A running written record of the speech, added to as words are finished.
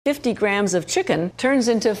50 grams of chicken turns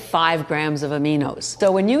into 5 grams of aminos.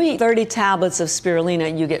 So when you eat 30 tablets of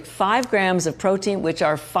spirulina, you get 5 grams of protein, which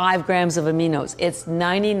are 5 grams of aminos. It's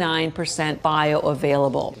 99%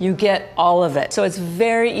 bioavailable. You get all of it. So it's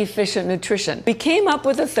very efficient nutrition. We came up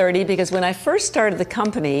with the 30 because when I first started the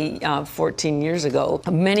company 14 years ago,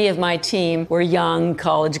 many of my team were young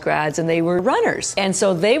college grads and they were runners. And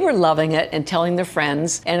so they were loving it and telling their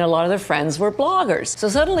friends, and a lot of their friends were bloggers. So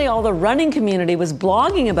suddenly all the running community was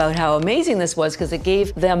blogging about how amazing this was because it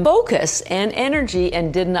gave them focus and energy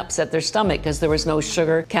and didn't upset their stomach because there was no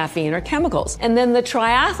sugar, caffeine, or chemicals. And then the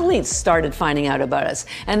triathletes started finding out about us.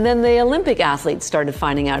 And then the Olympic athletes started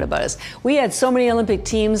finding out about us. We had so many Olympic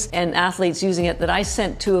teams and athletes using it that I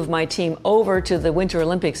sent 2 of my team over to the Winter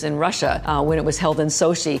Olympics in Russia when it was held in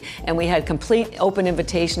Sochi. And we had complete open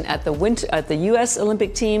invitation at the US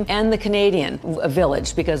Olympic team and the Canadian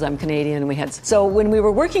village because I'm Canadian. So when we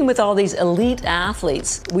were working with all these elite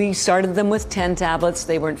athletes, we started them with 10 tablets.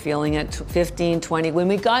 They weren't feeling it. 15, 20. When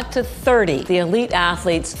we got to 30, the elite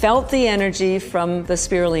athletes felt the energy from the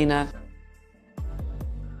spirulina.